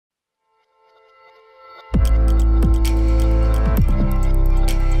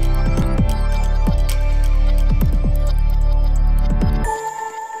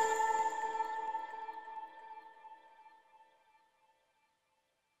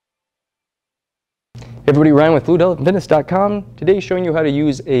Hey everybody, Ryan with FluidHealthFitness.com. Today showing you how to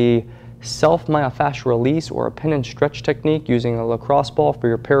use a self-myofascial release or a pin and stretch technique using a lacrosse ball for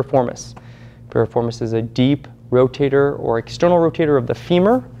your piriformis. Piriformis is a deep rotator or external rotator of the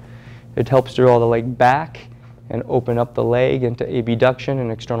femur. It helps draw the leg back and open up the leg into abduction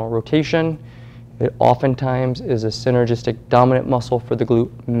and external rotation. It oftentimes is a synergistic dominant muscle for the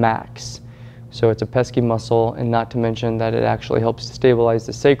glute max. So it's a pesky muscle, and not to mention that it actually helps to stabilize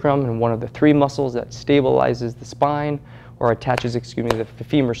the sacrum, and one of the three muscles that stabilizes the spine or attaches, the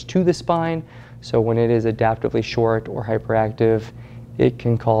femurs to the spine. So when it is adaptively short or hyperactive, it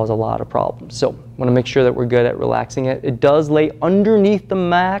can cause a lot of problems. So want to make sure that we're good at relaxing it. It does lay underneath the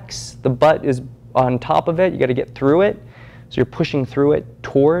max. The butt is on top of it. You got to get through it. So you're pushing through it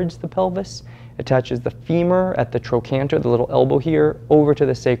towards the pelvis. Attaches the femur at the trochanter, the little elbow here, over to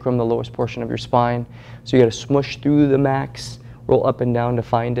the sacrum, the lowest portion of your spine. So you got to smush through the max, roll up and down to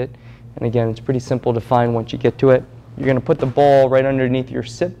find it. And again, it's pretty simple to find once you get to it. You're going to put the ball right underneath your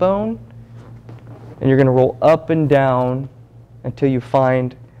sit bone, and you're going to roll up and down until you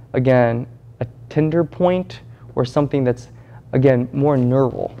find, again, a tender point or something that's, again, more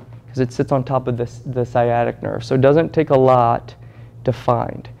neural, because it sits on top of the sciatic nerve. So it doesn't take a lot to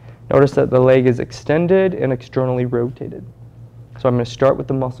find. Notice that the leg is extended and externally rotated. So I'm going to start with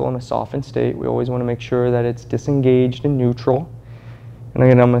the muscle in a softened state. We always want to make sure that it's disengaged and neutral. And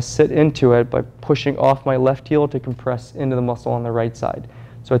again, I'm going to sit into it by pushing off my left heel to compress into the muscle on the right side.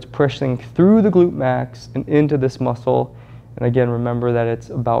 So it's pushing through the glute max and into this muscle. And again, remember that it's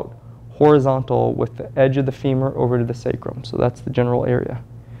about horizontal with the edge of the femur over to the sacrum. So that's the general area.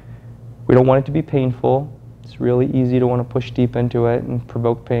 We don't want it to be painful. It's really easy to want to push deep into it and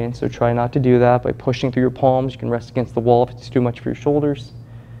provoke pain, so try not to do that by pushing through your palms. You can rest against the wall if it's too much for your shoulders.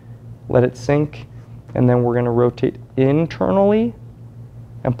 Let it sink, and then we're going to rotate internally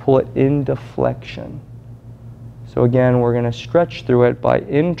and pull it into flexion. So again, we're going to stretch through it by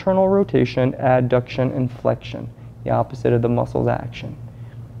internal rotation, adduction, and flexion, the opposite of the muscle's action.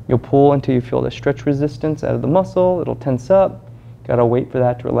 You'll pull until you feel the stretch resistance out of the muscle. It'll tense up. Got to wait for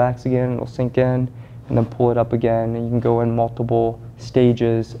that to relax again. It'll sink in. And then pull it up again, and you can go in multiple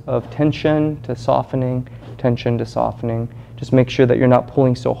stages of tension to softening, tension to softening. Just make sure that you're not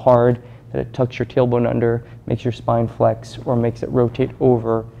pulling so hard that it tucks your tailbone under, makes your spine flex, or makes it rotate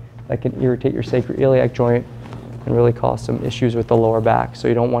over. That can irritate your sacroiliac joint and really cause some issues with the lower back, so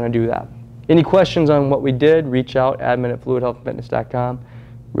you don't want to do that. Any questions on what we did, reach out, admin at FluidHealthFitness.com.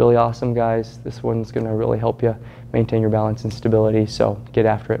 Really awesome, guys. This one's going to really help you maintain your balance and stability, so get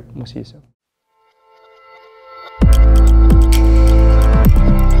after it. We'll see you soon.